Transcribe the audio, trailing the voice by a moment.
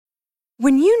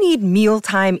When you need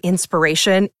mealtime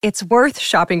inspiration, it's worth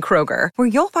shopping Kroger, where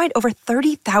you'll find over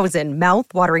 30,000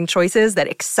 mouth-watering choices that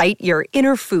excite your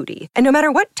inner foodie. And no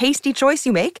matter what tasty choice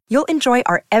you make, you'll enjoy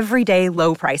our everyday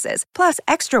low prices, plus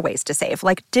extra ways to save,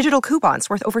 like digital coupons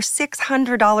worth over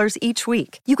 $600 each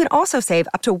week. You can also save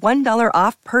up to $1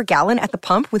 off per gallon at the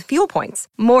pump with fuel points.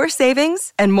 More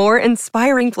savings and more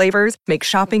inspiring flavors make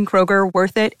shopping Kroger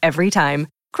worth it every time.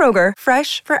 Kroger,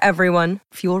 fresh for everyone.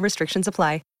 Fuel restrictions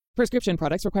apply. Prescription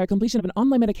products require completion of an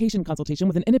online medication consultation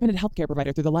with an independent healthcare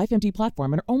provider through the LifeMD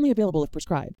platform and are only available if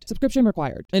prescribed. Subscription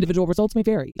required. Individual results may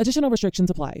vary. Additional restrictions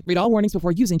apply. Read all warnings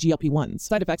before using GLP-1s.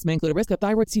 Side effects may include a risk of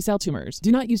thyroid C-cell tumors.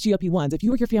 Do not use GLP-1s if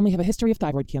you or your family have a history of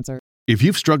thyroid cancer. If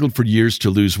you've struggled for years to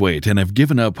lose weight and have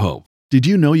given up hope, did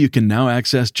you know you can now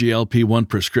access GLP-1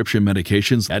 prescription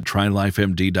medications at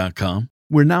TryLifeMD.com?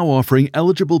 We're now offering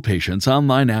eligible patients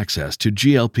online access to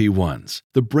GLP-1s,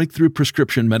 the breakthrough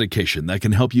prescription medication that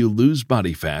can help you lose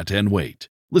body fat and weight.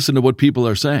 Listen to what people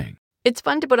are saying. It's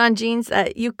fun to put on jeans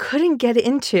that you couldn't get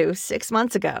into 6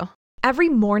 months ago. Every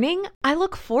morning, I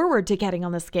look forward to getting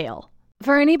on the scale.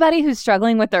 For anybody who's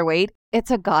struggling with their weight,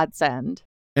 it's a godsend.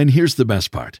 And here's the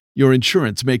best part. Your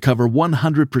insurance may cover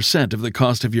 100% of the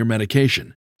cost of your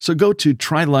medication. So go to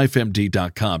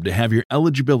TryLifeMD.com to have your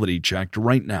eligibility checked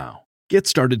right now. Get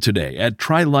started today at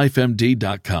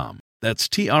TryLifeMD.com. That's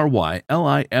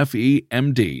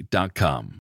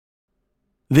TryLifeMD.com.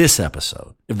 This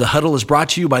episode of The Huddle is brought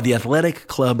to you by the Athletic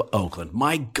Club Oakland,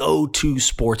 my go-to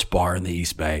sports bar in the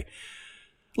East Bay.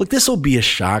 Look, this will be a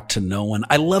shock to no one.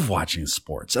 I love watching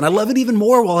sports, and I love it even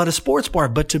more while at a sports bar.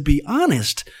 But to be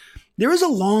honest, there was a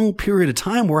long period of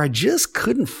time where I just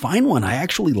couldn't find one I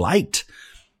actually liked.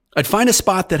 I'd find a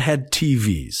spot that had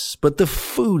TVs, but the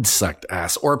food sucked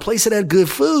ass, or a place that had good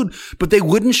food, but they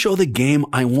wouldn't show the game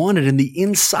I wanted, and the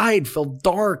inside felt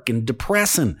dark and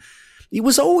depressing. It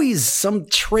was always some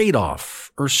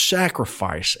trade-off or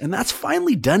sacrifice, and that's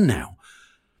finally done now.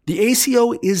 The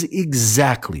ACO is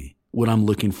exactly what I'm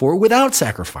looking for without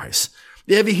sacrifice.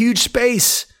 They have a huge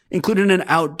space, including an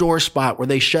outdoor spot where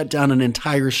they shut down an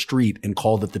entire street and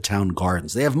called it the Town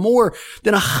Gardens. They have more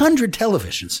than 100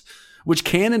 televisions, which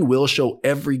can and will show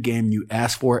every game you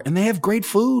ask for, and they have great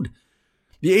food.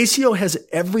 The ACO has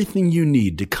everything you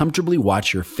need to comfortably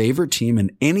watch your favorite team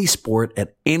in any sport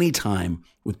at any time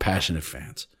with passionate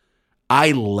fans.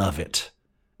 I love it,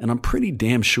 and I'm pretty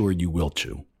damn sure you will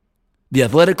too. The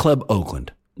Athletic Club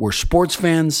Oakland, where sports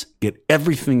fans get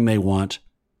everything they want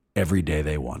every day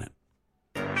they want it.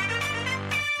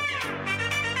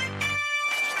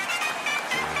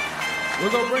 We're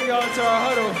going to bring y'all into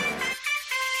our huddle.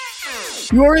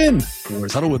 You're in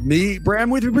Warriors Huddle with me, Bram,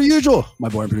 with you per usual. My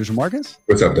boy and producer Marcus.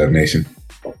 What's up, Dev Nation?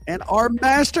 And our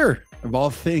master of all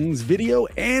things video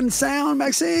and sound,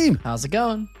 Maxime. How's it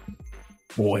going?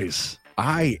 Boys,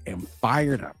 I am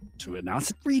fired up to announce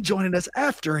that rejoining us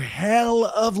after hell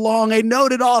of long, a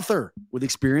noted author with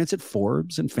experience at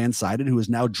Forbes and Fansided, who is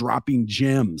now dropping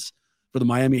gems for the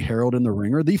Miami Herald and the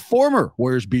Ringer, the former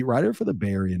Warriors beat writer for the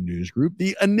Bay Area News Group,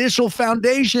 the initial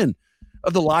foundation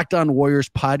of the Locked On Warriors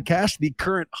podcast, the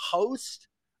current host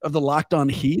of the Locked On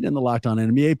Heat and the Locked On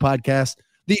NBA podcast,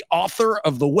 the author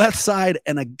of The West Side,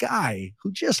 and a guy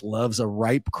who just loves a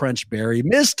ripe crunch berry,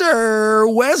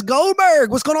 Mr. Wes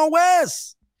Goldberg. What's going on,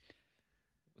 Wes?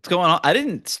 What's going on? I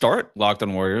didn't start Locked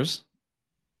On Warriors.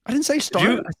 I didn't say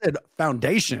start. I said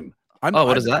foundation.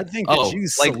 What is that? I think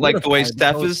that like the way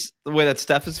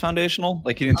Steph is foundational.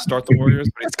 Like he didn't start the Warriors.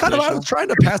 That's kind of what I was trying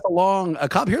to pass along.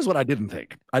 Here's what I didn't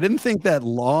think. I didn't think that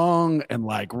long and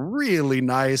like really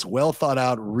nice, well thought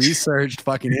out, researched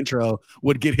fucking intro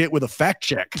would get hit with a fact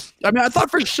check. I mean, I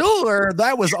thought for sure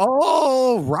that was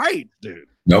all right, dude.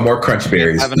 No more crunch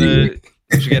berries. You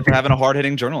should get to having a hard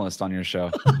hitting journalist on your show.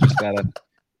 Just gotta.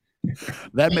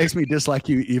 That makes me dislike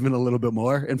you even a little bit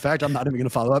more. In fact, I'm not even going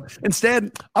to follow up.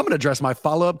 Instead, I'm going to address my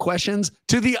follow-up questions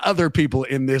to the other people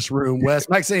in this room. Wes,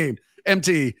 Maxime,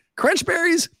 MT, crunch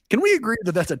berries. Can we agree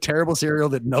that that's a terrible cereal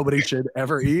that nobody should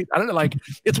ever eat? I don't know. Like,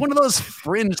 it's one of those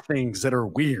fringe things that are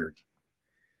weird.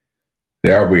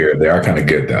 They are weird. They are kind of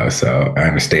good, though. So I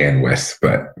understand, Wes.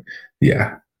 But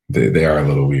yeah, they are a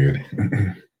little weird.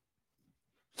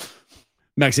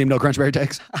 Maxime, no crunchberry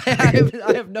takes?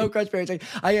 I have no crunchberry takes.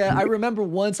 I remember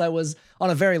once I was on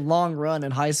a very long run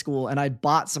in high school and I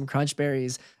bought some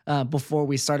crunchberries before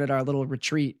we started our little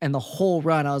retreat. And the whole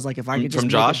run, I was like, if I could just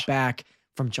make it back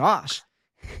from Josh.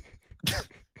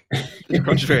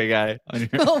 Crunchberry guy.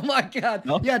 Oh my God.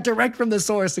 No? Yeah, direct from the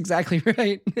source. Exactly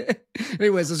right.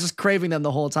 Anyways, I was just craving them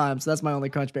the whole time. So that's my only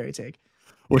crunchberry take.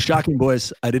 Well, shocking,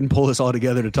 boys. I didn't pull this all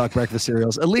together to talk breakfast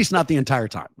cereals, at least not the entire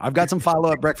time. I've got some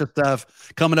follow-up breakfast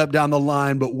stuff coming up down the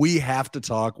line, but we have to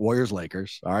talk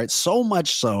Warriors-Lakers. All right. So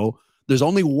much so, there's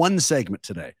only one segment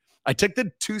today. I took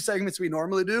the two segments we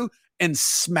normally do and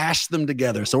smashed them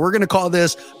together. So we're going to call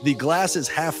this the glass is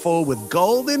half full with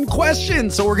golden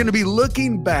questions. So we're going to be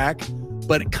looking back,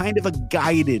 but kind of a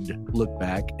guided look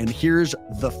back. And here's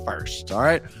the first. All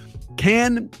right.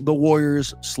 Can the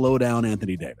Warriors slow down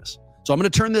Anthony Davis? So I'm going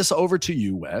to turn this over to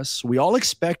you, Wes. We all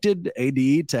expected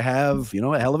AD to have,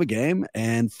 a hell of a game,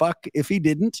 and fuck if he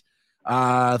didn't.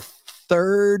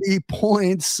 30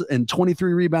 points and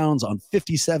 23 rebounds on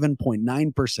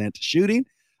 57.9% shooting.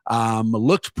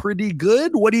 Looked pretty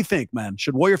good. What do you think, man?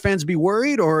 Should Warrior fans be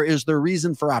worried, or is there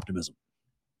reason for optimism?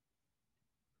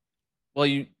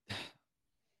 Well,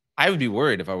 I would be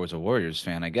worried if I was a Warriors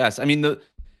fan, I guess. I mean,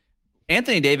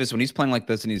 Anthony Davis, when he's playing like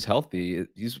this and he's healthy,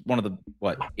 he's one of the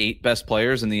 8 best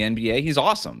players in the NBA. He's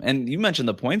awesome. And you mentioned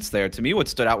the points there. To me, what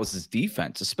stood out was his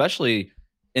defense, especially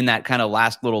in that kind of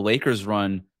last little Lakers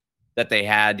run that they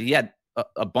had. He had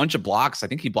a bunch of blocks. I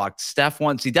think he blocked Steph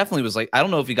once. He definitely was I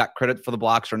don't know if he got credit for the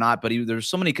blocks or not, but there were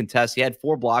so many contests. He had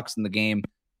 4 blocks in the game.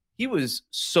 He was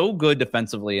so good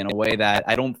defensively in a way that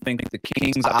I don't think the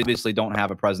Kings obviously don't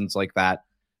have a presence like that.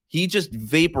 He just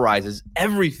vaporizes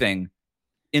everything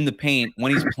in the paint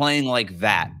when he's playing like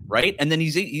that, right? And then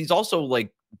he's also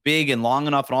big and long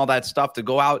enough and all that stuff to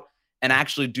go out and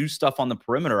actually do stuff on the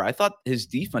perimeter. I thought his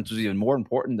defense was even more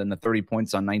important than the 30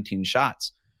 points on 19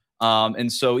 shots.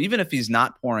 And so even if he's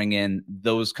not pouring in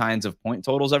those kinds of point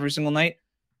totals every single night,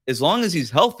 as long as he's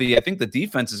healthy, I think the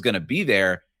defense is going to be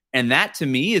there. And that to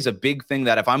me is a big thing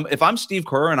that if I'm Steve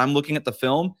Kerr and I'm looking at the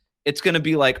film, it's going to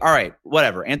be all right,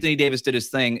 whatever. Anthony Davis did his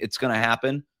thing. It's going to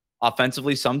happen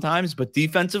offensively sometimes, but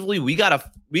defensively, we gotta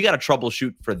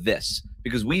troubleshoot for this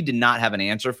because we did not have an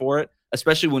answer for it,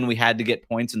 especially when we had to get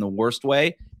points in the worst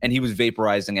way, and he was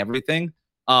vaporizing everything.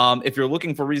 If you're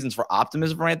looking for reasons for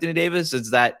optimism for Anthony Davis,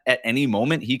 it's that at any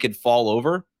moment he could fall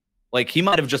over. He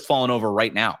might have just fallen over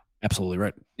right now. Absolutely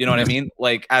right. You know what I mean?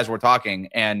 As we're talking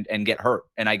and get hurt.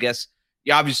 And I guess,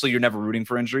 obviously you're never rooting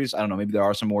for injuries. I don't know. Maybe there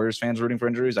are some Warriors fans rooting for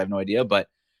injuries. I have no idea, but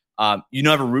you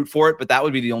never root for it, but that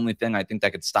would be the only thing I think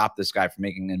that could stop this guy from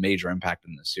making a major impact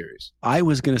in this series. I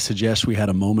was going to suggest we had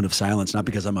a moment of silence, not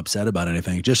because I'm upset about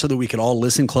anything, just so that we could all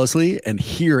listen closely and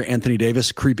hear Anthony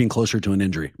Davis creeping closer to an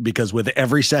injury, because with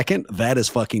every second that is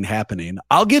fucking happening.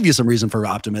 I'll give you some reason for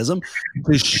optimism.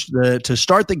 To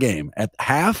start the game at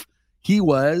half, he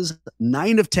was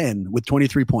 9 of 10 with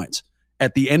 23 points.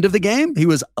 At the end of the game, he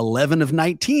was 11 of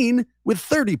 19 with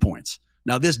 30 points.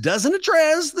 Now, this doesn't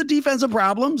address the defensive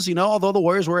problems, although the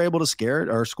Warriors were able to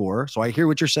score. So I hear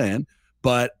what you're saying.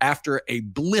 But after a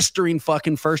blistering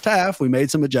fucking first half, we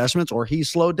made some adjustments, or he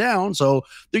slowed down. So,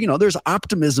 there's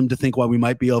optimism to think why we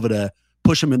might be able to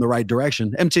push him in the right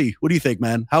direction. MT, what do you think,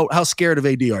 man? How scared of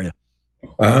AD are you?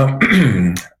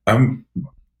 I'm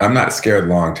not scared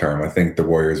long term. I think the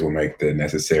Warriors will make the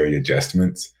necessary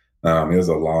adjustments. It was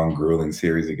a long, grueling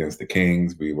series against the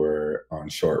Kings. We were on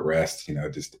short rest,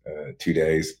 just 2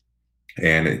 days.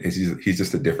 And he's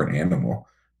just a different animal,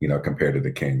 compared to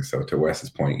the Kings. So to Wes's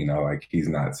point, he's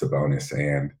not Sabonis.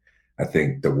 And I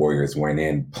think the Warriors went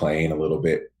in playing a little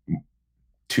bit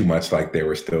too much like they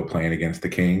were still playing against the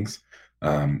Kings.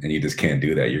 And you just can't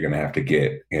do that. You're going to have to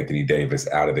get Anthony Davis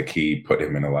out of the key, put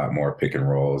him in a lot more pick and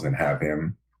rolls, and have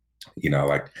him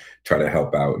try to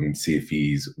help out and see if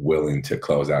he's willing to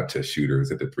close out to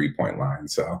shooters at the 3-point line.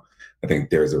 So I think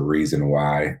there's a reason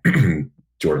why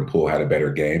Jordan Poole had a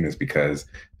better game, is because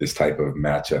this type of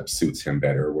matchup suits him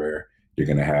better, where you're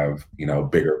going to have,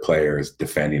 bigger players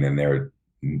defending, and they're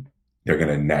going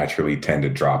to naturally tend to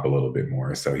drop a little bit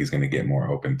more. So he's going to get more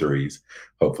open threes,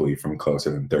 hopefully from closer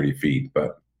than 30 feet.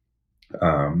 But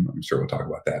I'm sure we'll talk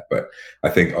about that. But I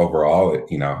think overall,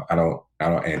 I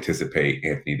don't anticipate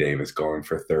Anthony Davis going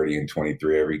for 30 and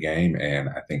 23 every game. And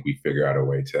I think we figure out a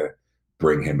way to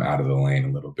bring him out of the lane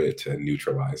a little bit to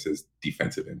neutralize his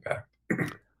defensive impact.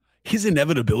 His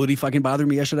inevitability fucking bothered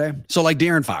me yesterday. So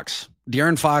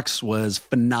De'Aaron Fox was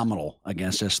phenomenal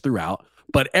against us throughout.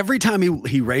 But every time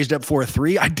he raised up for a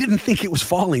 3, I didn't think it was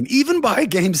falling. Even by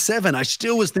game 7, I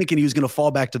still was thinking he was going to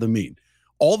fall back to the mean.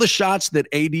 All the shots that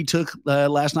AD took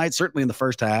last night, certainly in the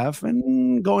first half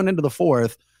and going into the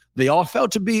fourth, they all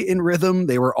felt to be in rhythm.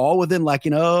 They were all within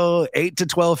 8 to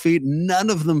 12 feet.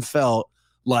 None of them felt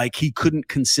like he couldn't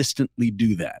consistently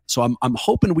do that. So I'm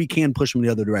hoping we can push him in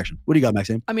the other direction. What do you got,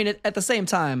 Maxime? I mean, at the same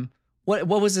time, what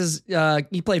was his?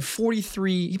 He played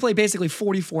 43. He played basically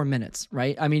 44 minutes,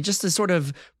 right? I mean, just to sort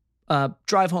of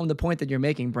drive home the point that you're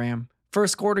making, Bram.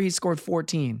 First quarter, he scored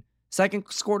 14. Second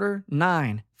quarter,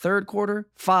 9. Third quarter,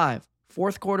 5.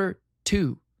 Fourth quarter,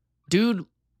 2. Dude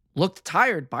looked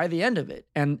tired by the end of it.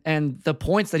 And the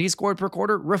points that he scored per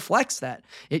quarter reflects that.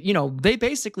 They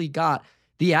basically got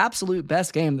the absolute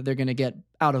best game that they're going to get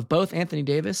out of both Anthony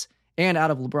Davis and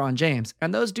out of LeBron James.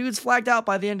 And those dudes flagged out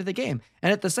by the end of the game.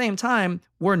 And at the same time,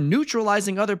 we're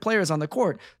neutralizing other players on the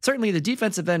court. Certainly the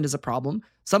defensive end is a problem.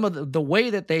 Some of the way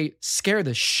that they scare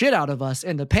the shit out of us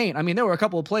in the paint. I mean, there were a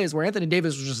couple of plays where Anthony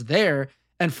Davis was just there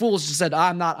and fools just said,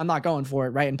 I'm not going for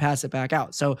it, right? And pass it back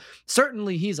out. So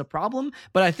certainly he's a problem.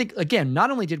 But I think, again,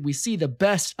 not only did we see the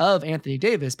best of Anthony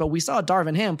Davis, but we saw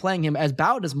Darvin Ham playing him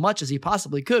about as much as he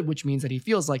possibly could, which means that he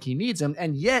feels like he needs him.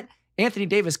 And yet Anthony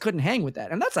Davis couldn't hang with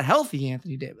that. And that's a healthy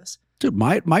Anthony Davis. Dude,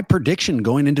 my prediction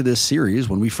going into this series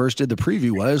when we first did the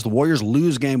preview was the Warriors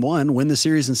lose game 1, win the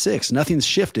series in 6. Nothing's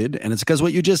shifted, and it's because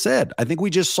what you just said. I think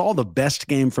we just saw the best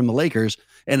game from the Lakers,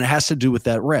 and it has to do with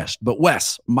that rest. But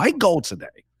Wes, my goal today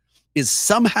is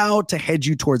somehow to head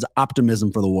you towards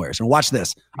optimism for the Warriors. And watch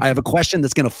this. I have a question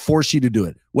that's going to force you to do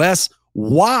it. Wes,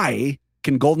 why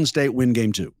can Golden State win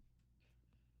game 2?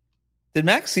 Did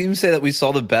Maxime say that we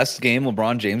saw the best game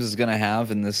LeBron James is going to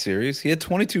have in this series? He had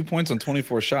 22 points on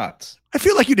 24 shots. I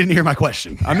feel like you didn't hear my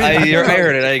question. I mean, I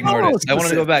heard it. I ignored it. I wanted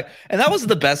to go back. And that was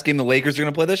the best game the Lakers are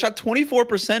going to play. They shot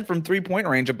 24% from three-point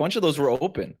range. A bunch of those were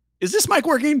open. Is this mic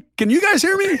working? Can you guys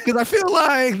hear me? Because I feel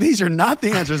like these are not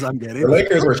the answers I'm getting. The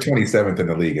Lakers were 27th in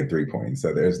the league in 3 points,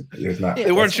 so there's not.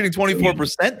 They weren't shooting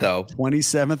 24% though.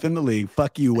 27th in the league.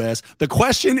 Fuck you, Wes. The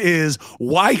question is,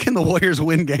 why can the Warriors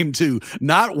win game 2?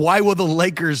 Not why will the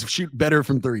Lakers shoot better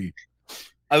from 3?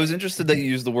 I was interested that you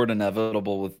used the word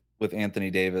inevitable with Anthony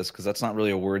Davis, because that's not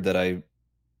really a word that I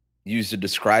use to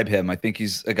describe him. I think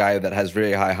he's a guy that has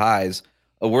very high highs.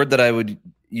 A word that I would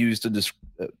use to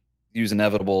use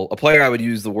inevitable, a player I would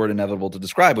use the word inevitable to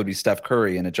describe would be Steph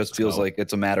Curry, and it just feels like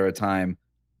it's a matter of time,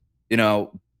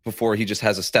 before he just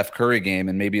has a Steph Curry game,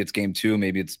 and maybe it's game 2,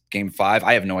 maybe it's game 5.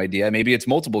 I have no idea. Maybe it's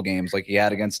multiple games like he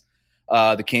had against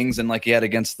the Kings and like he had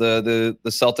against the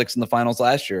Celtics in the finals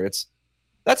last year.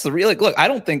 That's the real, look, I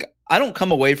don't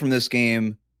come away from this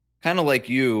game kind of like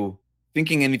you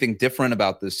thinking anything different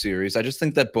about this series. I just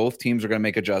think that both teams are going to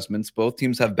make adjustments. Both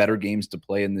teams have better games to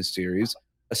play in this series,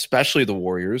 especially the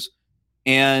Warriors.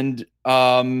 And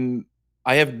I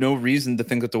have no reason to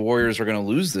think that the Warriors are going to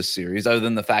lose this series other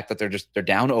than the fact that they're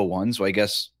down 0-1. So I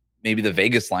guess maybe the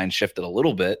Vegas line shifted a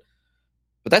little bit,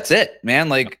 but that's it, man.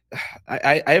 Like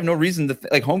I have no reason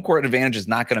to home court advantage is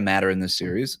not going to matter in this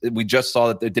series. We just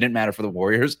saw that it didn't matter for the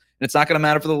Warriors, and it's not going to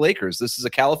matter for the Lakers. This is a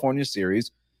California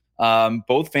series.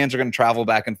 Both fans are going to travel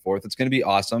back and forth. It's going to be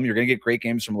awesome. You're going to get great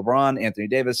games from LeBron, Anthony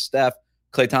Davis, Steph.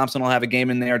 Klay Thompson will have a game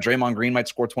in there. Draymond Green might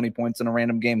score 20 points in a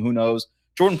random game. Who knows?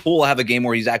 Jordan Poole will have a game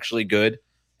where he's actually good.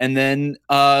 And then,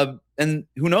 and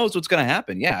who knows what's going to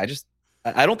happen? Yeah,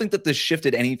 I don't think that this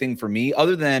shifted anything for me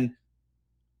other than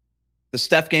the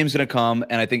Steph game's going to come.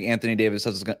 And I think Anthony Davis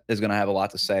is going to have a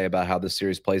lot to say about how this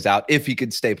series plays out if he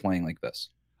could stay playing like this.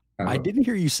 I didn't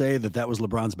hear you say that was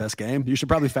LeBron's best game. You should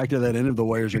probably factor that in if the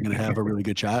Warriors are going to have a really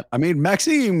good shot. I mean,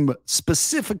 Maxime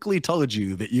specifically told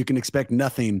you that you can expect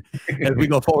nothing as we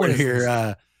go forward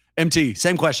here. MT,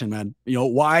 same question, man.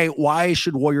 Why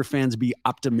should Warrior fans be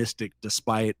optimistic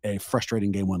despite a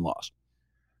frustrating game 1 loss?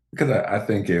 Because I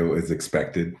think it was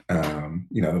expected.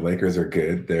 The Lakers are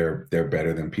good. They're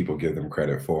better than people give them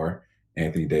credit for.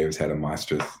 Anthony Davis had a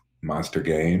monster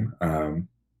game. And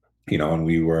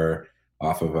we were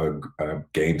off of a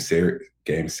game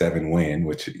 7 win,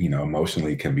 which,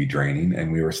 emotionally can be draining.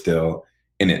 And we were still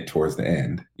in it towards the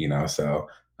end, so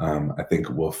I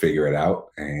think we'll figure it out.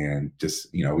 And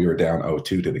just, we were down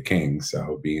 0-2 to the Kings.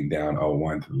 So being down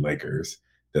 0-1 to the Lakers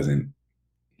doesn't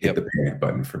hit the panic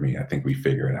button for me. I think we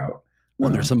figure it out. Well,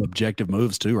 there's some objective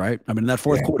moves too, right? I mean, in that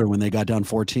fourth quarter when they got down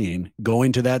 14,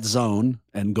 going to that zone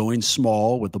and going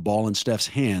small with the ball in Steph's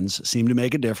hands seemed to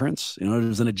make a difference.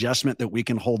 There's an adjustment that we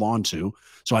can hold on to.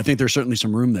 So I think there's certainly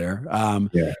some room there. I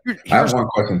have one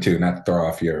question too, not to throw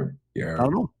off your I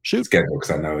don't know. Shoot. schedule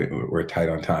because I know we're tight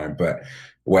on time. But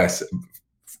Wes,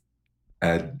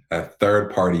 a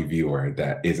third-party viewer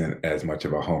that isn't as much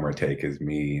of a homer take as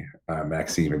me,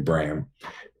 Maxime and Bram,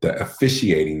 the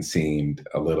officiating seemed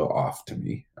a little off to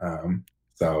me.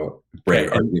 So,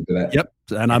 Bram, are you into that? Yep.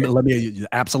 And let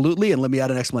me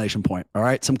add an exclamation point. All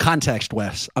right. Some context,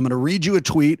 Wes. I'm going to read you a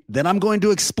tweet, then I'm going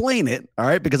to explain it. All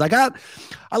right. Because I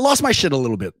lost my shit a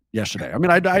little bit yesterday. I mean,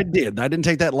 I did. I didn't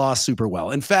take that loss super well.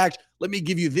 In fact, let me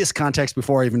give you this context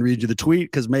before I even read you the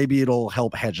tweet, because maybe it'll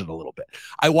help hedge it a little bit.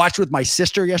 I watched with my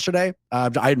sister yesterday.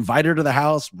 I invited her to the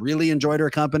house, really enjoyed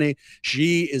her company.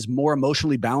 She is more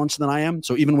emotionally balanced than I am.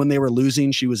 So even when they were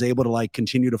losing, she was able to like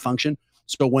continue to function.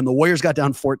 So when the Warriors got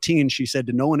down 14, she said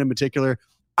to no one in particular,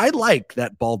 I like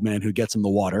that bald man who gets in the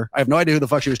water. I have no idea who the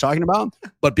fuck she was talking about,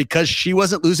 but because she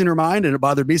wasn't losing her mind and it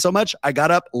bothered me so much, I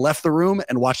got up, left the room,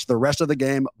 and watched the rest of the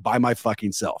game by my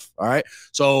fucking self. All right.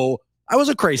 So I was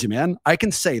a crazy man. I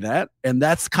can say that. And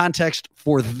that's context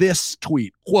for this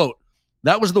tweet. Quote,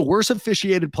 that was the worst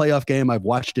officiated playoff game I've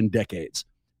watched in decades.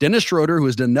 Dennis Schroeder, who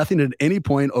has done nothing at any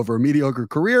point over a mediocre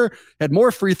career, had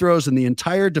more free throws than the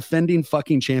entire defending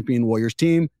fucking champion Warriors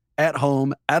team at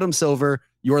home. Adam Silver,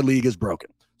 your league is broken.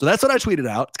 So that's what I tweeted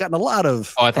out. It's gotten a lot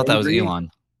of I thought that was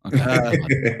Elon.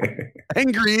 Okay.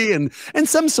 Angry and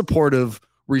some supportive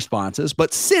responses.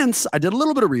 But since I did a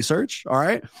little bit of research, all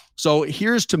right, so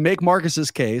here's to make Marcus's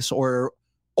case, or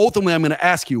ultimately I'm going to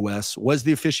ask you, Wes, was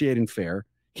the officiating fair?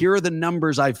 Here are the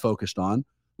numbers I've focused on.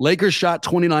 Lakers shot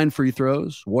 29 free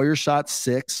throws. Warriors shot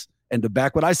 6. And to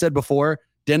back what I said before,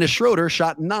 Dennis Schroeder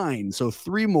shot 9. So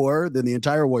 3 more than the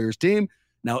entire Warriors team.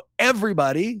 Now,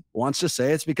 everybody wants to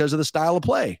say it's because of the style of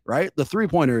play, right? The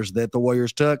 3-pointers that the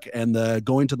Warriors took and the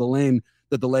going to the lane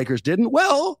that the Lakers didn't.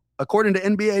 Well, according to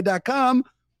NBA.com,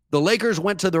 the Lakers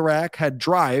went to the rack, had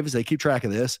drives. They keep track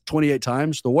of this 28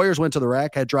 times. The Warriors went to the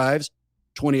rack, had drives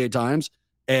 28 times.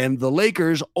 And the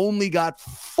Lakers only got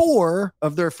 4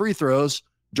 of their free throws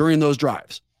during those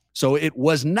drives. So it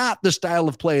was not the style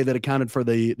of play that accounted for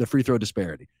the free throw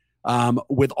disparity.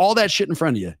 With all that shit in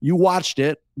front of you, you watched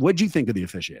it. What'd you think of the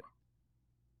officiating?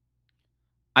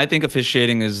 I think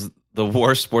officiating is the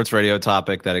worst sports radio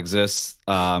topic that exists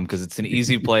because it's an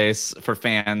easy place for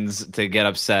fans to get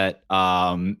upset.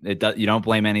 You don't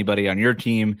blame anybody on your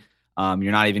team.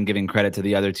 You're not even giving credit to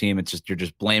the other team. It's just you're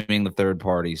just blaming the third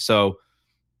party. So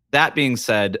that being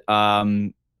said,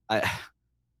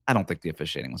 I don't think the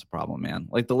officiating was a problem, man.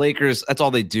 Like the Lakers, that's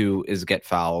all they do is get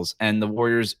fouls, and the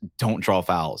Warriors don't draw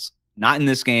fouls. Not in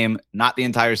this game, not the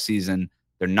entire season.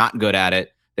 They're not good at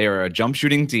it. They are a jump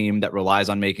shooting team that relies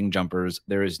on making jumpers.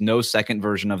 There is no second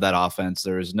version of that offense.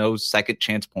 There is no second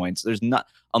chance points. There's not,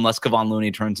 unless Kevon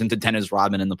Looney turns into Dennis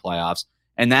Rodman in the playoffs,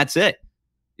 and that's it.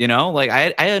 You know, like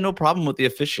I had no problem with the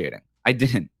officiating. I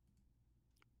didn't.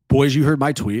 Boys, you heard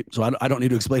my tweet, so I don't need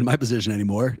to explain my position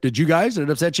anymore. Did you guys? Did it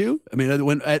upset you? I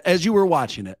mean, as you were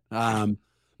watching it, Marcus,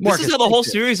 this is how the whole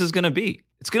series is going to be.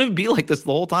 It's going to be like this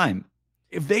the whole time.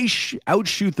 If they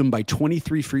outshoot them by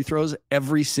 23 free throws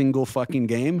every single fucking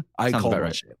game, I call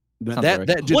that shit. What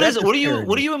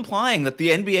are you implying, that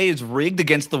the NBA is rigged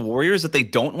against the Warriors, that they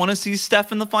don't want to see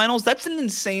Steph in the finals? That's an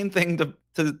insane thing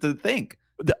to think.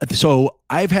 So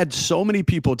I've had so many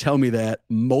people tell me that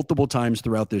multiple times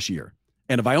throughout this year.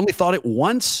 And if I only thought it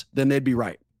once, then they'd be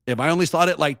right. If I only thought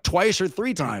it like twice or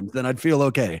 3 times, then I'd feel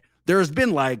okay. There's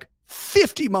been like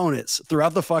 50 moments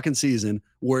throughout the fucking season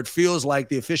where it feels like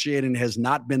the officiating has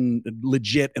not been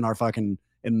legit in our fucking,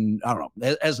 I don't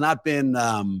know, has not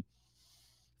been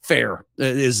fair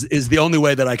is the only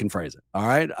way that I can phrase it. All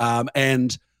right.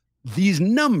 And these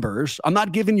numbers, I'm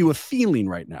not giving you a feeling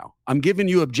right now. I'm giving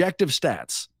you objective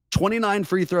stats. 29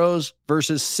 free throws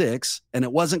versus 6, and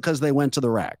it wasn't because they went to the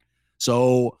rack.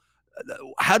 So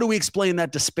how do we explain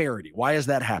that disparity? Why is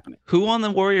that happening? Who on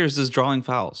the Warriors is drawing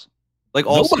fouls? Like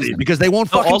all nobody, season. Because they won't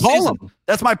fucking call them.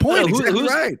 That's my point. Who's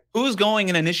right. Who's going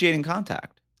and initiating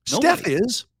contact? Steph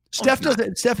is. Steph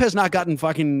has not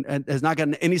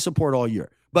gotten any support all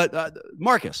year. But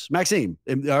Marcus, Maxime,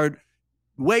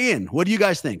 weigh in. What do you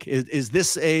guys think? Is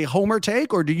this a homer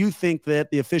take, or do you think that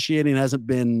the officiating hasn't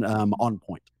been on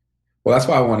point? Well, that's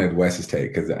why I wanted Wes's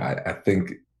take, because I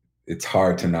think it's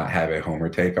hard to not have a homer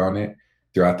take on it.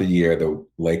 Throughout the year, the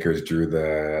Lakers drew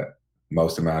the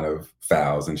most amount of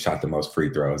fouls and shot the most free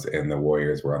throws, and the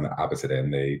Warriors were on the opposite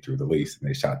end. They drew the least and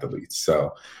they shot the least.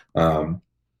 So,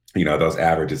 those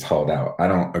averages hold out. I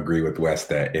don't agree with Wes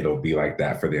that it'll be like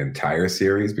that for the entire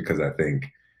series, because I think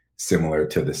similar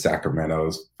to the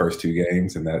Sacramento's first 2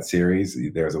 games in that series,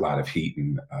 there's a lot of heat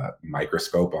and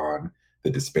microscope on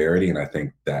the disparity, and I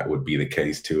think that would be the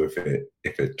case too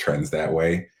if it trends that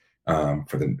way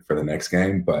for the next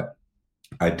game. But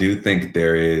I do think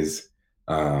there is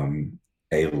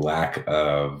a lack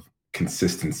of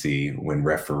consistency when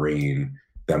refereeing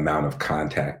the amount of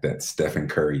contact that Stephen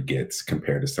Curry gets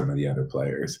compared to some of the other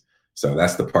players. So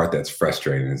that's the part that's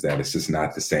frustrating, is that it's just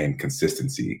not the same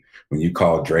consistency. When you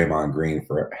call Draymond Green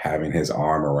for having his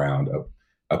arm around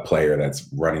a player that's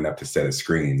running up to set a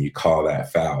screen, you call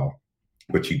that foul,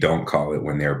 but you don't call it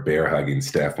when they're bear hugging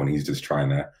Steph when he's just trying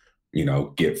to,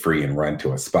 get free and run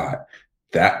to a spot.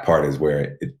 that part is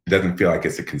where it doesn't feel like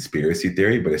it's a conspiracy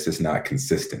theory, but it's just not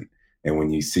consistent. And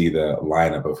when you see the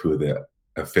lineup of who the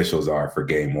officials are for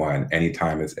game one,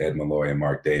 anytime it's Ed Malloy and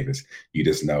Mark Davis, you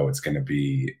just know it's going to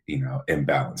be,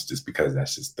 imbalanced, just because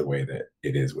that's just the way that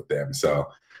it is with them. So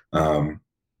I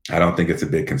don't think it's a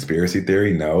big conspiracy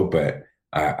theory, no, but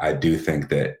I do think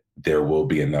that there will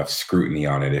be enough scrutiny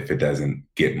on it if it doesn't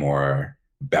get more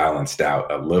balanced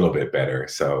out a little bit better.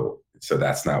 So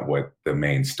that's not what the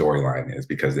main storyline is,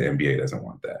 because the NBA doesn't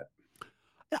want that.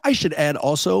 I should add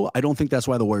also, I don't think that's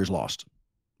why the Warriors lost.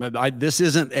 This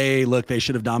isn't look, they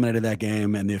should have dominated that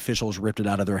game and the officials ripped it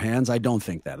out of their hands. I don't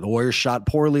think that. The Warriors shot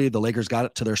poorly. The Lakers got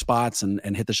it to their spots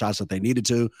and hit the shots that they needed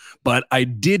to. But I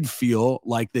did feel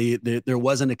like there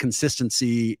wasn't a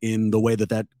consistency in the way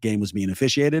that game was being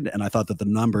officiated. And I thought that the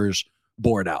numbers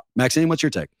bore it out. Maxine, what's your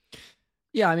take?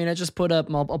 Yeah, I mean, I just put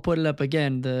up, I'll put it up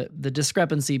again, the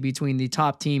discrepancy between the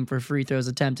top team for free throws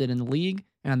attempted in the league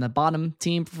and the bottom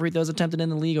team for free throws attempted in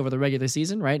the league over the regular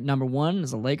season, right? Number 1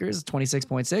 is the Lakers,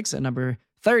 26.6, and number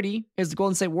 30 is the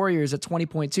Golden State Warriors at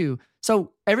 20.2.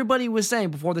 So everybody was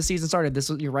saying before the season started,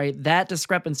 you're right, that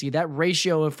discrepancy, that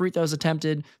ratio of free throws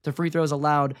attempted to free throws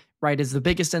allowed, right, is the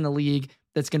biggest in the league.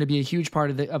 That's going to be a huge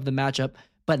part of the matchup,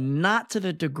 but not to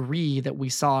the degree that we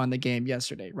saw in the game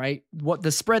yesterday, right? What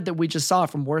the spread that we just saw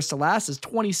from worst to last is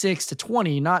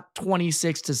 26-20, not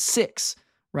 26-6,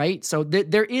 right? So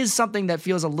there is something that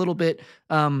feels a little bit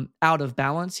out of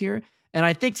balance here. And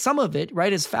I think some of it,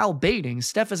 right, is foul baiting.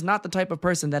 Steph is not the type of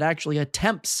person that actually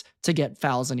attempts to get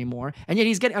fouls anymore. And yet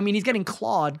he's getting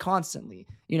clawed constantly,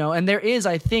 and there is,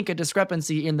 I think, a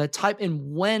discrepancy in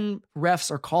when refs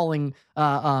are calling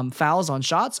fouls on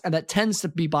shots. And that tends to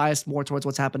be biased more towards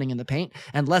what's happening in the paint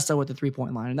and less so at the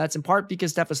 3-point line. And that's in part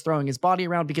because Steph is throwing his body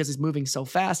around because he's moving so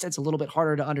fast. It's a little bit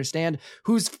harder to understand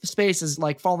whose space is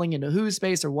like falling into whose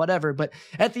space or whatever. But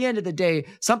at the end of the day,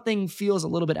 something feels a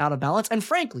little bit out of balance. And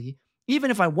frankly, even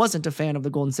if I wasn't a fan of the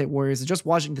Golden State Warriors and just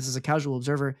watching this as a casual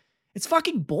observer, it's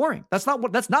fucking boring. That's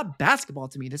not basketball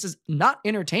to me. This is not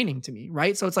entertaining to me,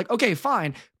 right? So it's like, okay,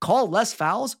 fine, call less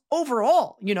fouls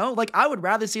overall, like I would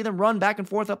rather see them run back and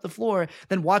forth up the floor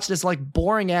than watch this like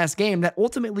boring ass game that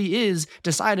ultimately is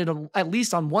decided at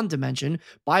least on one dimension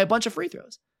by a bunch of free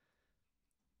throws.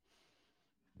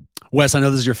 Wes, I know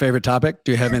this is your favorite topic.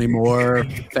 Do you have any more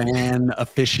fan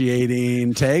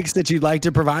officiating takes that you'd like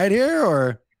to provide here,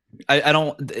 or? I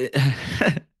don't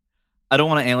I don't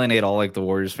want to alienate all like the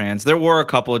Warriors fans. There were a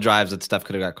couple of drives that Steph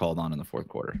could have got called on in the fourth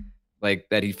quarter, like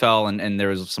that he fell and there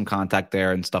was some contact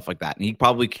there and stuff like that. And he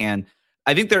probably can.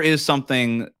 I think there is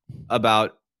something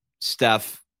about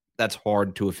Steph that's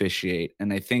hard to officiate.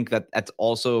 And I think that's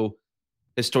also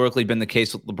historically been the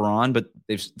case with LeBron, but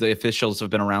the officials have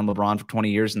been around LeBron for 20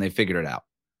 years and they figured it out,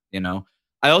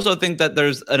 I also think that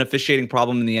there's an officiating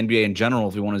problem in the NBA in general.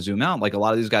 If we want to zoom out, like a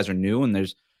lot of these guys are new and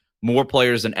there's more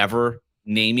players than ever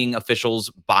naming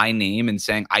officials by name and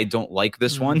saying, I don't like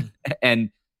this one.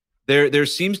 And there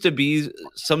seems to be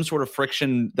some sort of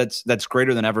friction that's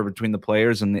greater than ever between the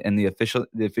players and the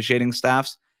officiating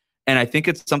staffs. And I think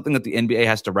it's something that the NBA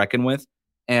has to reckon with.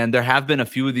 And there have been a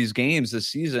few of these games this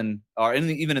season, or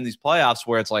even in these playoffs,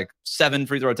 where it's like 7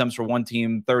 free throw attempts for one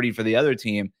team, 30 for the other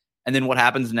team. And then what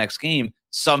happens the next game,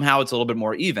 somehow it's a little bit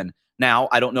more even. Now,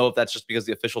 I don't know if that's just because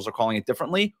the officials are calling it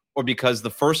differently or because the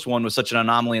first one was such an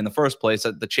anomaly in the first place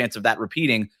that the chance of that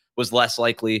repeating was less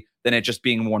likely than it just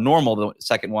being more normal, the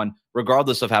second one,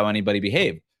 regardless of how anybody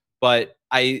behaved. But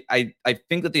I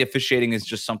think that the officiating is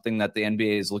just something that the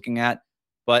NBA is looking at.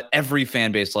 But every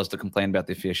fan base loves to complain about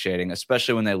the officiating,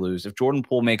 especially when they lose. If Jordan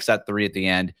Poole makes that 3 at the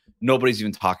end, nobody's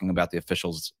even talking about the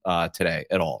officials today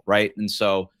at all, right? And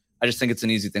so I just think it's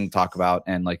an easy thing to talk about,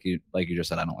 and like you just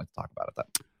said, I don't like to talk about it that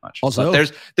much. Also,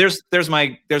 but there's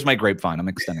my grapevine. I'm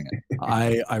extending it.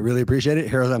 I really appreciate it.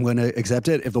 Here, I'm going to accept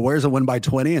it. If the Warriors had won by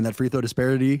 20 and that free throw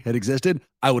disparity had existed,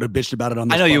 I would have bitched about it on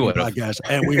this podcast,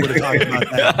 and we would have talked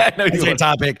about that. It's a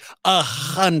topic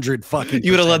 100 fucking.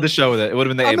 You would have led the show with it. It would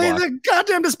have been the A block. The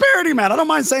goddamn disparity, man. I don't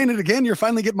mind saying it again. You're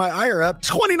finally getting my ire up.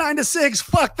 29-6.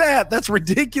 Fuck that. That's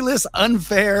ridiculous,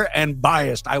 unfair, and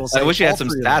biased. I will say. I wish you had some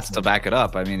stats to back it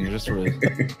up. I mean, you're just really.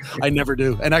 I never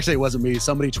do. And actually, it wasn't me.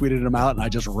 Somebody tweeted them out, and I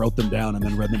just wrote them down and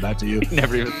then read them back to you.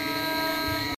 Never even.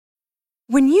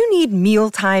 When you need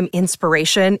mealtime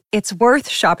inspiration, it's worth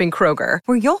shopping Kroger,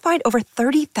 where you'll find over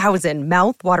 30,000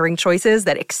 mouth-watering choices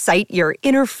that excite your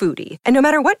inner foodie. And no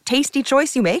matter what tasty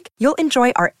choice you make, you'll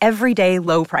enjoy our everyday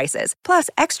low prices, plus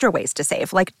extra ways to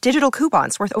save, like digital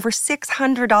coupons worth over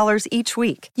 $600 each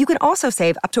week. You can also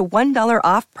save up to $1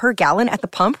 off per gallon at the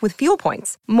pump with fuel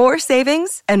points. More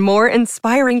savings and more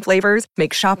inspiring flavors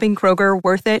make shopping Kroger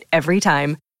worth it every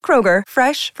time. Kroger,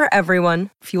 fresh for everyone.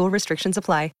 Fuel restrictions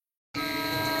apply.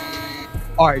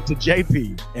 All right, to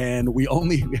JP, and we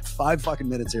have 5 fucking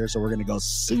minutes here, so we're going to go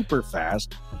super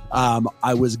fast.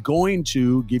 I was going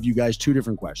to give you guys 2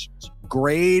 different questions.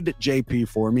 Grade JP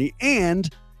for me and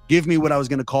give me what I was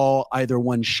going to call either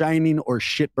one shining or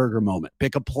shitburger moment.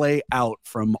 Pick a play out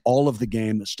from all of the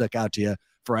game that stuck out to you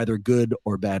for either good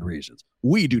or bad reasons.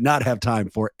 We do not have time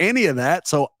for any of that,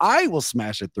 so I will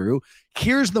smash it through.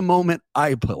 Here's the moment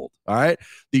I pulled, all right?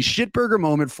 The shitburger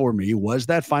moment for me was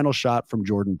that final shot from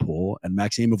Jordan Poole, and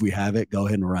Maxime, if we have it, go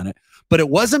ahead and run it. But it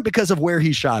wasn't because of where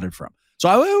he shot it from. So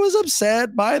I was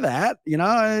upset by that. You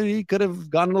know, he could have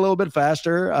gone a little bit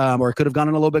faster or could have gone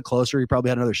in a little bit closer. He probably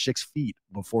had another 6 feet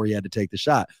before he had to take the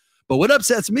shot. But what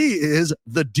upsets me is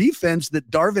the defense that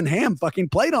Darvin Ham fucking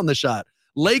played on the shot.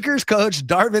 Lakers coach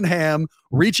Darvin Ham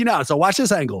reaching out. So watch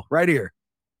this angle right here.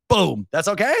 Boom. That's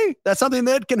okay. That's something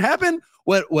that can happen.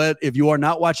 What if you are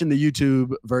not watching the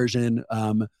YouTube version,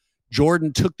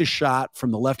 Jordan took the shot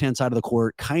from the left-hand side of the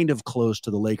court, kind of close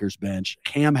to the Lakers bench.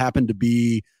 Ham happened to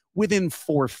be within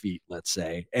 4 feet, let's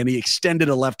say, and he extended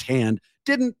a left hand,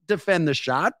 didn't defend the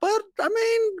shot, but I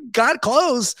mean, got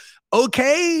close.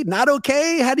 Okay, not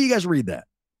okay. How do you guys read that?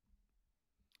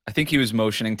 I think he was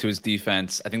motioning to his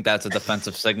defense. I think that's a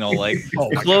defensive signal, like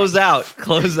close out.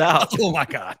 Oh my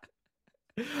God.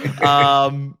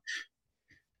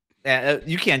 Yeah,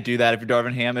 you can't do that if you're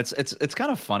Darvin Ham. It's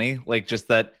kind of funny, like just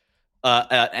that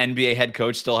an NBA head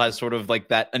coach still has sort of like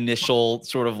that initial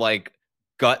sort of like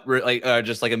gut,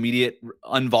 just like immediate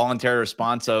involuntary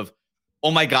response of, oh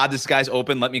my God, this guy's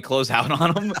open. Let me close out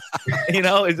on him. You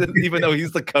know, even though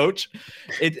he's the coach.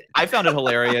 I found it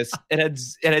hilarious. It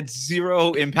had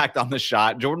zero impact on the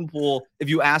shot. Jordan Poole, if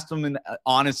you asked him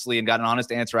honestly and got an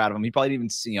honest answer out of him, he probably didn't even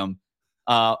see him.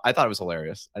 I thought it was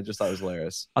hilarious. I just thought it was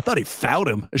hilarious. I thought he fouled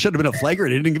him. It should have been a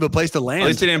flagrant. He didn't give a place to land. At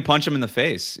least he didn't punch him in the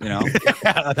face, you know?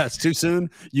 Yeah, that's too soon.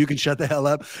 You can shut the hell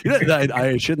up. You know,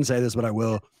 I shouldn't say this, but I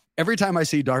will. Every time I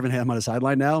see Darvin Ham on a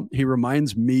sideline now, he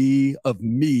reminds me of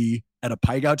me at a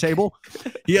pie-gow table.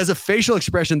 He has a facial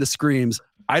expression that screams,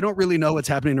 I don't really know what's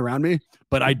happening around me,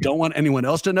 but I don't want anyone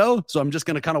else to know. So I'm just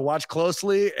going to kind of watch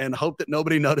closely and hope that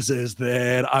nobody notices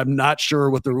that I'm not sure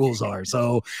what the rules are.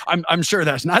 So I'm sure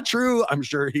that's not true. I'm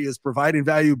sure he is providing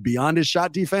value beyond his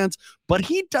shot defense, but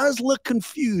he does look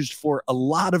confused for a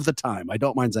lot of the time. I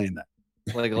don't mind saying that.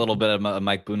 Like a little bit of a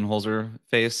Mike Budenholzer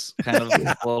face, kind of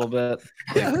a little bit.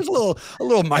 Yeah, there's a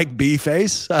little Mike B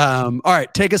face. All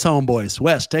right, take us home, boys.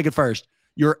 Wes, take it first.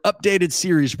 Your updated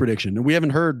series prediction, and we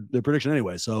haven't heard the prediction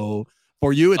anyway. So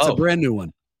for you, it's a brand new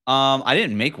one. I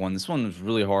didn't make one. This one was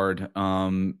really hard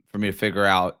for me to figure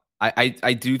out.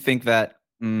 I do think that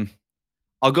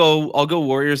I'll go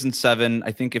Warriors in 7.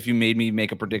 I think if you made me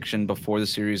make a prediction before the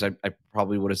series, I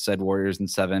probably would have said Warriors in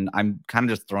 7. I'm kind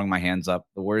of just throwing my hands up.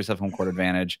 The Warriors have home court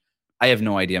advantage. I have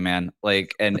no idea, man.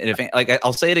 Like, and if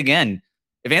I'll say it again,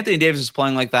 if Anthony Davis is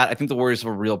playing like that, I think the Warriors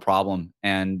have a real problem.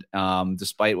 And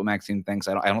despite what Maxime thinks,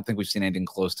 I don't think we've seen anything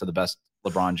close to the best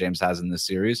LeBron James has in this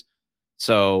series.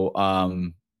 So,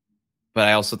 but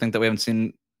I also think that we haven't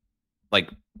seen like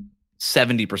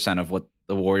 70% of what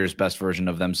the Warriors' best version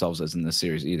of themselves is in this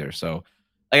series either. So,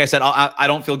 like I said, I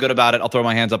don't feel good about it. I'll throw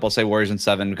my hands up. I'll say Warriors in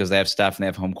 7 because they have Steph and they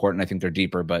have home court, and I think they're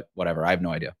deeper. But whatever, I have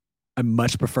no idea. I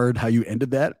much preferred how you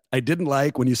ended that. I didn't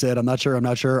like when you said, I'm not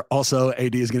sure. Also,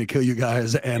 AD is going to kill you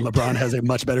guys, and LeBron has a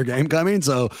much better game coming.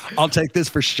 So I'll take this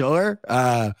for sure. You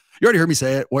already heard me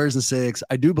say it. Warriors in 6.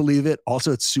 I do believe it.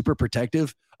 Also, it's super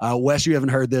protective. Wes, you haven't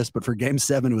heard this, but for game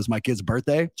 7, it was my kid's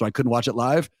birthday, so I couldn't watch it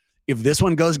live. If this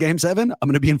one goes game 7, I'm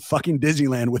going to be in fucking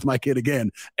Disneyland with my kid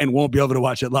again and won't be able to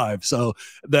watch it live. So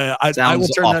I will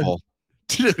turn awful.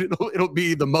 It'll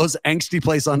be the most angsty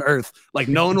place on earth. Like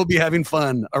no one will be having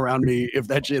fun around me if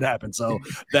that shit happens. So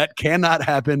that cannot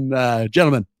happen.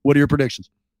 Gentlemen, what are your predictions?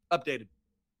 Updated.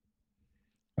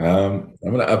 I'm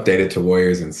going to update it to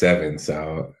Warriors in 7.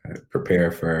 So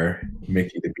prepare for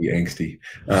Mickey to be angsty.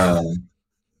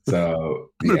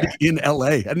 So I'm gonna be in LA.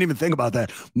 I didn't even think about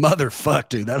that. Motherfuck,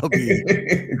 dude. That'll be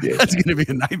that's gonna be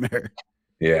a nightmare.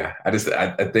 Yeah. I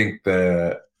think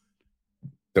the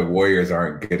Warriors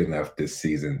aren't good enough this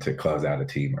season to close out a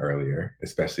team earlier,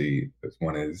 especially as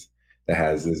one that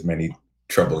has as many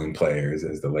troubling players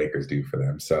as the Lakers do for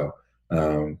them. So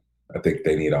I think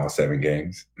they need all 7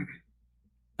 games.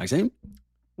 Maxime?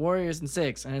 Warriors in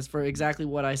 6, and it's for exactly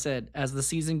what I said. As the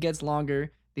season gets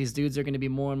longer, these dudes are going to be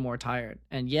more and more tired.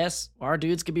 And yes, our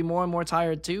dudes could be more and more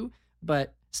tired too,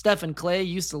 but Steph and Clay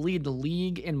used to lead the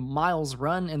league in miles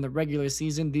run in the regular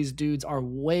season. These dudes are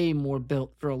way more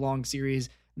built for a long series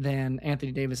than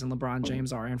Anthony Davis and LeBron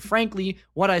James are. And frankly,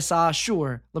 what I saw,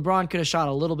 sure, LeBron could have shot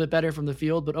a little bit better from the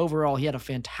field, but overall, he had a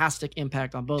fantastic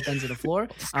impact on both ends of the floor.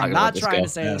 I'm not trying to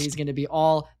say that he's going to be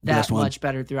all that much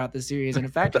better throughout the series. And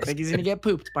in fact, I think he's going to get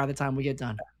pooped by the time we get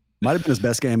done. Might have been his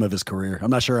best game of his career.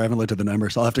 I'm not sure. I haven't looked at the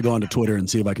numbers. I'll have to go onto Twitter and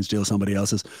see if I can steal somebody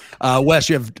else's. Wes,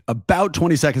 you have about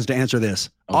 20 seconds to answer this.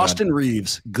 Austin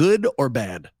Reeves, good or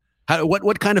bad?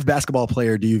 What kind of basketball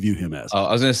player do you view him as?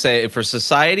 I was going to say for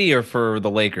society or for the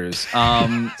Lakers?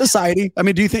 Society. I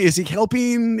mean, do you think, is he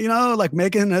helping, like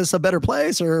making us a better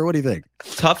place, or what do you think?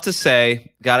 Tough to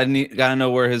say. Gotta know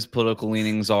where his political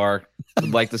leanings are.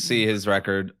 Would like to see his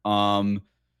record.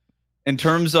 In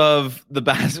terms of the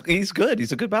he's good.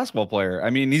 He's a good basketball player. I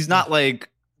mean, he's not like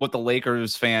what the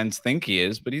Lakers fans think he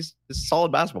is, but he's a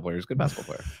solid basketball player. He's a good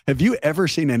basketball player. Have you ever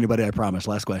seen anybody, I promise,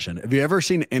 last question. Have you ever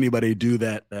seen anybody do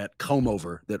that comb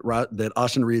over that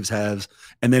Austin Reeves has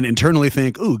and then internally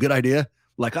think, ooh, good idea?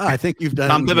 Like, I think you've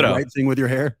done the right thing with your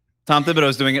hair. Tom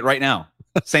Thibodeau's doing it right now.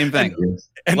 Same thing.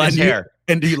 Less hair.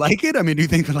 And do you like it? I mean, do you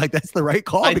think like that's the right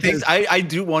call? I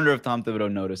do wonder if Tom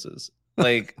Thibodeau notices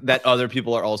like that other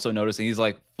people are also noticing. He's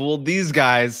like, fooled these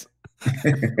guys.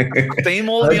 Same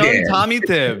old young Tommy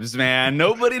Tibbs, man.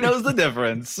 Nobody knows the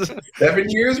difference. 7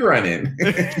 years running.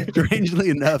 Strangely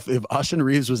enough, if Austin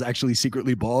Reeves was actually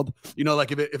secretly bald,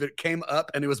 like if it came up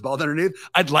and it was bald underneath,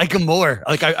 I'd like him more.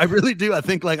 Like I really do. I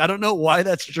think I don't know why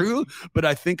that's true, but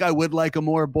I think I would like him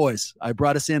more. Boys, I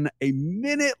brought us in a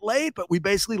minute late, but we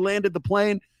basically landed the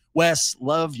plane. Wes,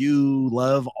 love you,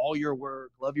 love all your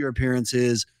work, love your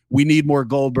appearances. We need more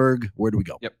Goldberg. Where do we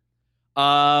go? Yep.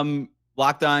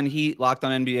 Locked On Heat, Locked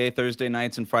On NBA Thursday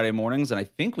nights and Friday mornings. And I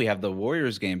think we have the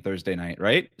Warriors game Thursday night,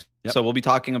 right? Yep. So we'll be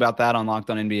talking about that on Locked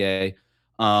On NBA.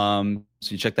 So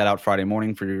you check that out Friday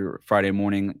morning for your Friday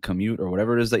morning commute or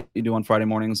whatever it is that you do on Friday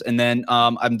mornings. And then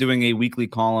I'm doing a weekly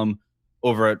column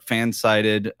over at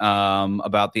Fansided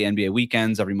about the NBA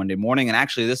weekends every Monday morning. And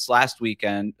actually this last week,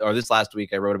 I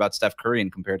wrote about Steph Curry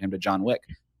and compared him to John Wick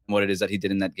and what it is that he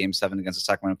did in that Game 7 against the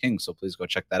Sacramento Kings. So please go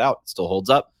check that out. It still holds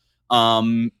up.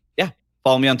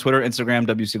 Follow me on Twitter, Instagram,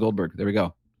 WC Goldberg. There we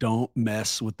go. Don't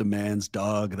mess with the man's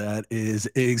dog. That is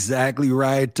exactly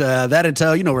right. That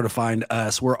intel, you know where to find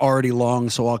us. We're already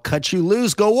long, so I'll cut you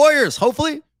loose. Go Warriors.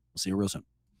 Hopefully, we'll see you real soon.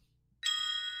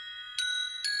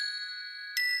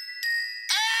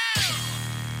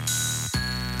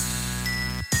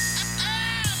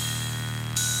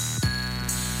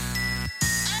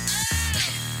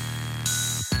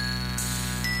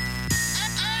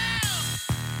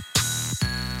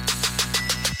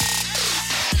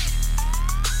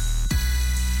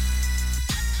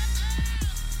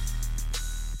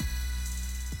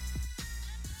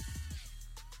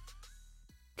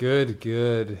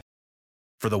 Good.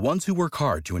 For the ones who work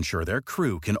hard to ensure their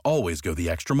crew can always go the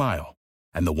extra mile,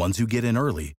 and the ones who get in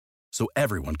early so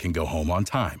everyone can go home on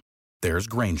time, there's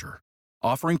Grainger,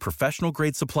 offering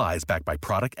professional-grade supplies backed by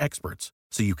product experts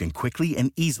so you can quickly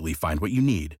and easily find what you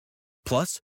need.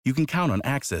 Plus, you can count on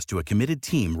access to a committed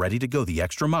team ready to go the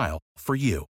extra mile for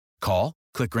you. Call,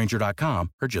 click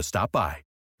Grainger.com, or just stop by.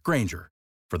 Grainger,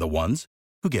 for the ones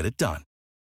who get it done.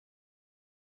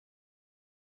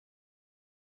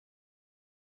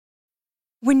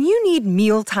 When you need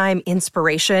mealtime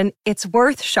inspiration, it's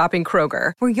worth shopping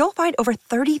Kroger, where you'll find over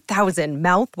 30,000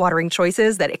 mouth-watering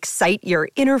choices that excite your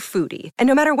inner foodie. And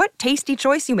no matter what tasty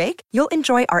choice you make, you'll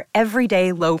enjoy our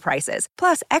everyday low prices,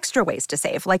 plus extra ways to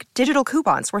save, like digital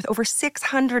coupons worth over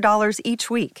 $600 each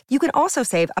week. You can also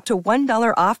save up to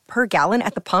 $1 off per gallon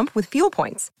at the pump with fuel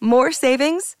points. More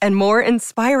savings and more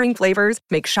inspiring flavors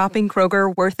make shopping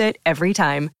Kroger worth it every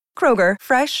time. Kroger,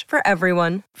 fresh for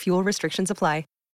everyone. Fuel restrictions apply.